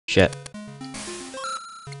Shit.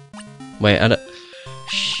 Wait, I don't...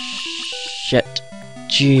 Shit.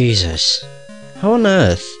 Jesus. How on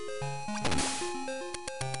earth?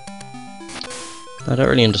 I don't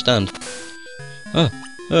really understand. Oh.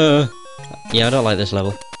 Yeah, I don't like this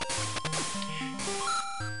level.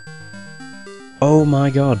 Oh my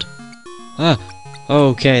god. Ah.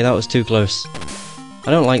 Okay, that was too close.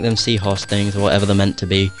 I don't like them seahorse things, or whatever they're meant to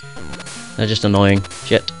be. They're just annoying.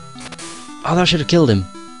 Shit. Oh, that should have killed him.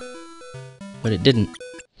 But it didn't.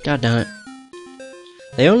 God damn it.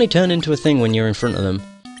 They only turn into a thing when you're in front of them.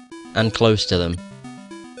 And close to them.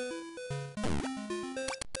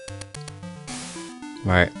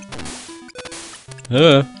 Right.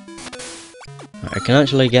 I can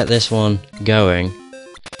actually get this one going.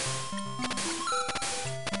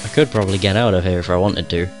 I could probably get out of here if I wanted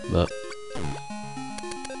to, but...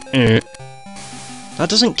 That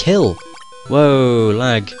doesn't kill! Whoa,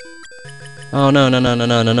 lag. Oh no. Hang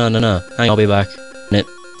on, I'll be back. And it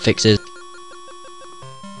fixes.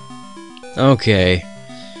 Okay.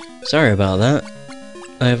 Sorry about that.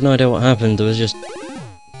 I have no idea what happened, there was just...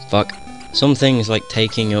 Fuck. Some things like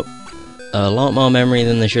taking up a lot more memory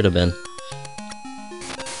than they should have been.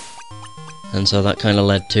 And so that kind of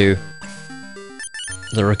led to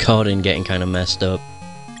the recording getting kind of messed up.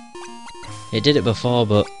 It did it before,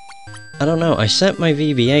 but I don't know, I set my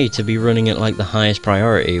VBA to be running at like the highest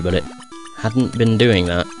priority, but it hadn't been doing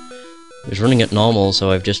that. It was running at normal,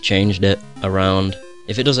 so I've just changed it around.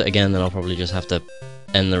 If it does it again, then I'll probably just have to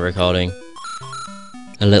end the recording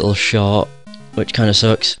a little short, which kind of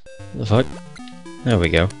sucks. What the fuck? There we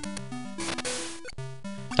go.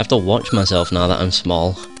 I have to watch myself now that I'm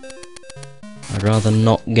small. I'd rather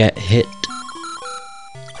not get hit.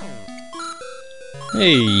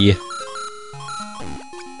 Hey!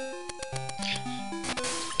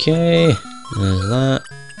 Okay, there's that.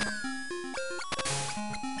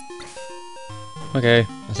 Okay,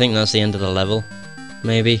 I think that's the end of the level.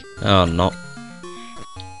 Maybe? Oh, not.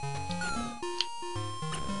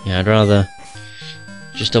 Yeah, I'd rather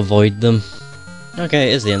just avoid them.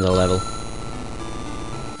 Okay, it is the end of the level.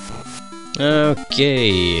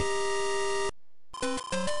 Okay.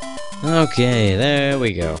 Okay, there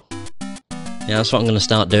we go. Yeah, that's what I'm gonna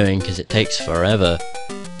start doing, because it takes forever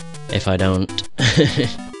if I don't.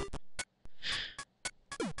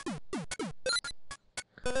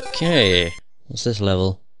 Okay, what's this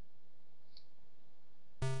level?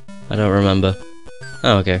 I don't remember.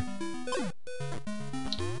 Oh, okay.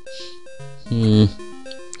 Can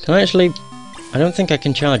I actually... I don't think I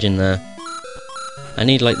can charge in there. I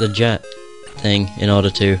need like the jet thing in order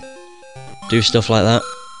to do stuff like that,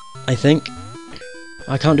 I think.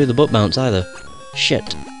 I can't do the butt bounce either.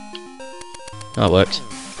 Shit. Oh, it works.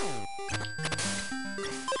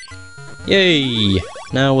 Yay!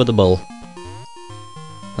 Now with the bull.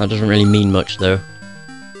 That doesn't really mean much though.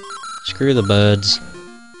 Screw the birds.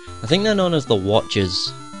 I think they're known as the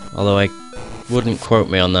Watchers, although I wouldn't quote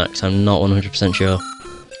me on that because I'm not 100% sure.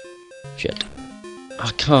 Shit.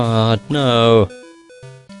 Oh god, no!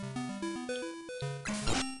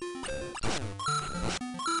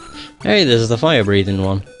 Hey, this is the fire-breathing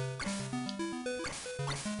one.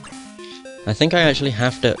 I think I actually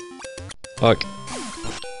have to... Fuck.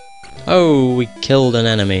 Oh, we killed an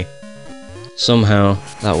enemy. Somehow,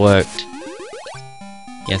 that worked.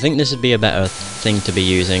 Yeah, I think this would be a better thing to be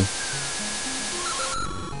using.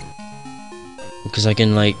 Because I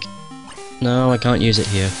can, like... No, I can't use it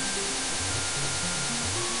here.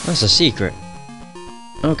 That's a secret.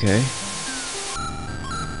 Okay.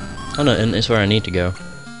 Oh no, and it's where I need to go.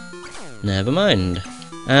 Never mind.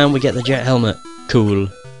 And we get the jet helmet. Cool.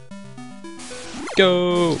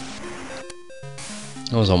 Go!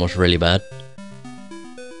 That was almost really bad.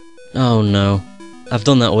 Oh no. I've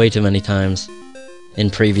done that way too many times. In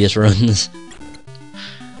previous runs.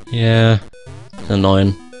 Yeah. It's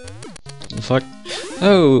annoying. The fuck?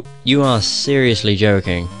 Oh, you are seriously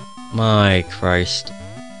joking. My Christ.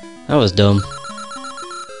 That was dumb.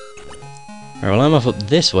 Alright, well I'm off up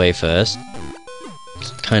this way first.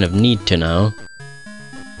 Kind of need to now.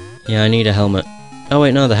 Yeah, I need a helmet. Oh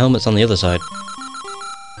wait, no, the helmet's on the other side.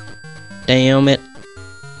 Damn it.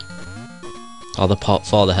 Oh, the pot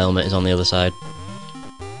for the helmet is on the other side.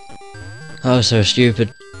 Oh, so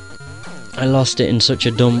stupid. I lost it in such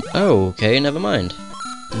a dumb... Oh, okay, never mind.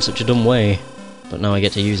 In such a dumb way. But now I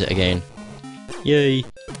get to use it again. Yay.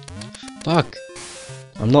 Fuck.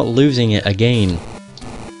 I'm not losing it again.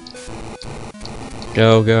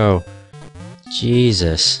 Go, go.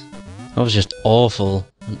 Jesus. That was just awful.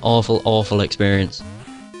 An awful, awful experience.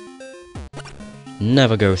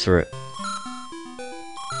 Never go through it.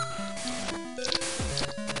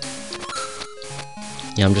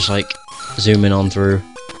 Yeah, I'm just like zooming on through.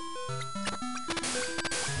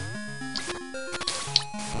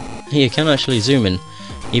 Hey, you can actually zoom in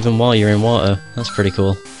even while you're in water. That's pretty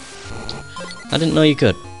cool. I didn't know you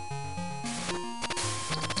could.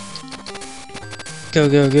 Go,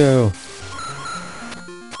 go, go!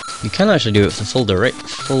 You can actually do it for full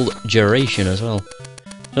duration as well.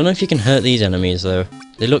 I don't know if you can hurt these enemies though.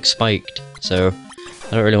 They look spiked, so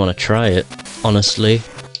I don't really want to try it, honestly.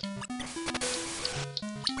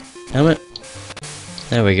 Damn it.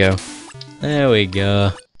 There we go. There we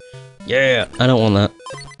go. Yeah! I don't want that.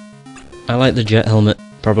 I like the jet helmet,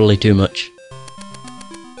 probably too much.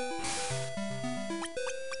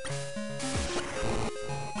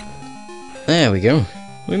 There we go.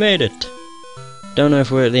 We made it. Don't know if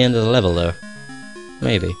we're at the end of the level though.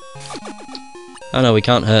 Maybe. Oh no, we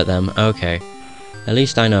can't hurt them. Okay. At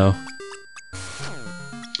least I know.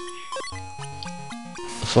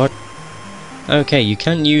 What? Okay, you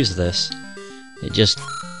can use this. It just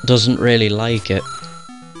doesn't really like it.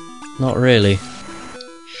 Not really.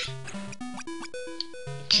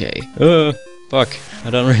 Okay. Fuck. I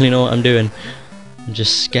don't really know what I'm doing. I'm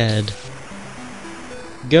just scared.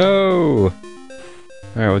 Go!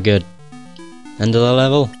 Alright, we're good. End of the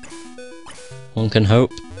level? One can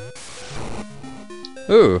hope.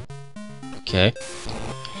 Ooh! Okay.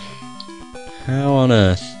 How on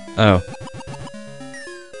earth? Oh.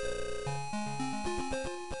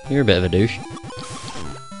 You're a bit of a douche.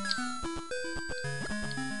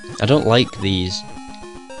 I don't like these.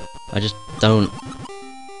 I just don't.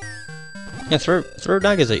 Yeah, throw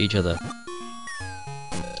daggers at each other.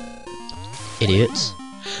 Idiots.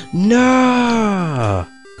 No!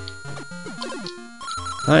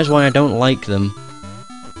 That is why I don't like them.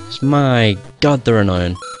 It's my god, they're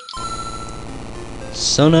annoying.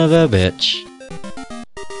 Son of a bitch.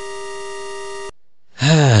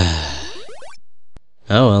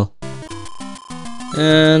 Oh well.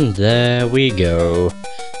 And there we go.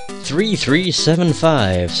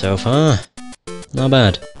 3375 so far. Not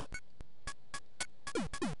bad.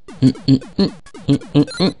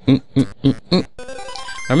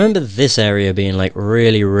 I remember this area being like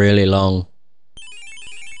really, really long.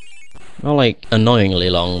 Not like annoyingly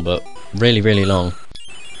long, but really, really long.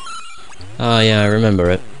 Ah, yeah, I remember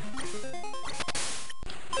it.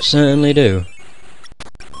 Certainly do.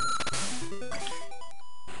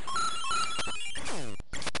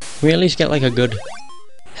 Can we at least get like a good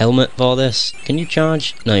helmet for this? Can you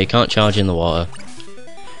charge? No, you can't charge in the water.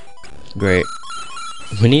 Great.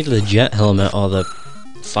 We need the jet helmet or the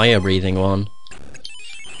fire breathing one.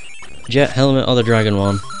 Jet helmet or the dragon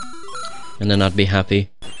one. And then I'd be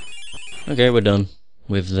happy. Okay, we're done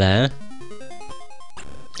with there.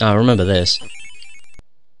 Ah, remember this.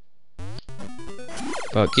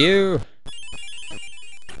 Fuck you!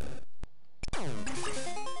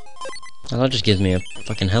 Oh, that just gives me a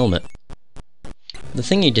fucking helmet. The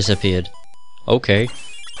thingy disappeared. Okay.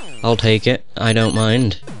 I'll take it. I don't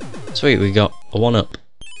mind. Sweet, we got a 1-up.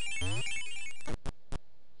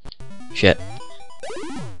 Shit.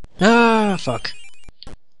 Ah, fuck.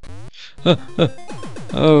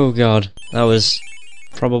 Oh god. That was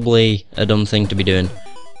probably a dumb thing to be doing.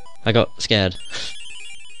 I got scared.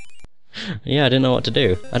 Yeah, I didn't know what to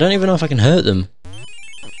do. I don't even know if I can hurt them.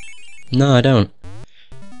 No, I don't.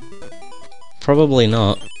 Probably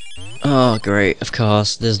not. Oh, great, of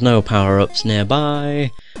course. There's no power-ups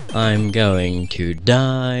nearby. I'm going to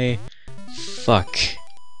die. Fuck.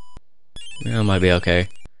 That might be okay.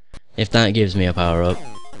 If that gives me a power-up.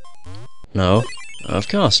 No, of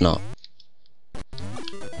course not.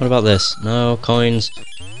 What about this? No, coins.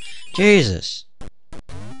 Jesus.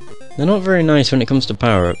 They're not very nice when it comes to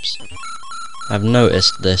power-ups. I've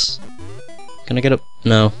noticed this. Can I get up?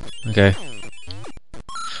 No. Okay.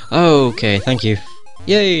 Okay, thank you.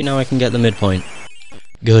 Yay, now I can get the midpoint.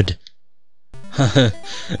 Good. Oh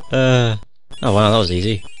wow, that was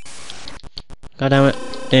easy. God damn it.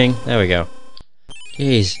 Ding. There we go.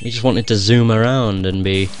 Jeez, he just wanted to zoom around and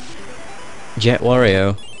be Jet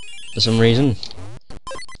Wario for some reason.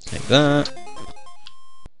 Take that.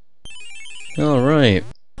 Alright.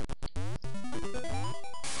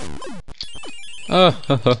 Oh,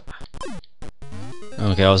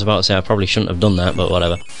 okay, I was about to say I probably shouldn't have done that, but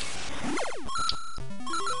whatever.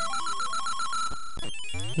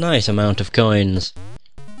 Nice amount of coins.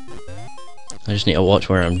 I just need to watch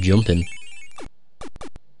where I'm jumping.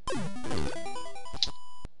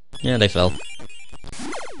 Yeah, they fell.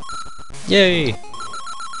 Yay!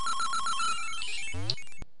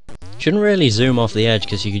 Shouldn't really zoom off the edge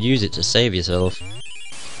because you could use it to save yourself.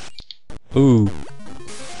 Ooh.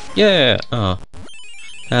 Yeah! Ah.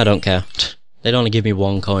 I don't care. They'd only give me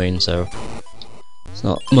 1 coin, so It's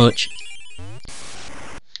not much.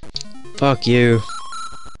 Fuck you.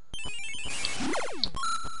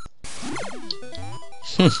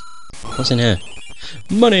 What's in here?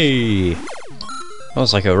 Money! That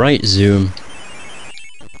was like a right zoom.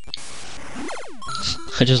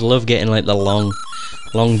 I just love getting like the long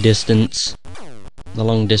distance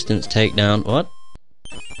takedown. What?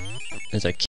 There's a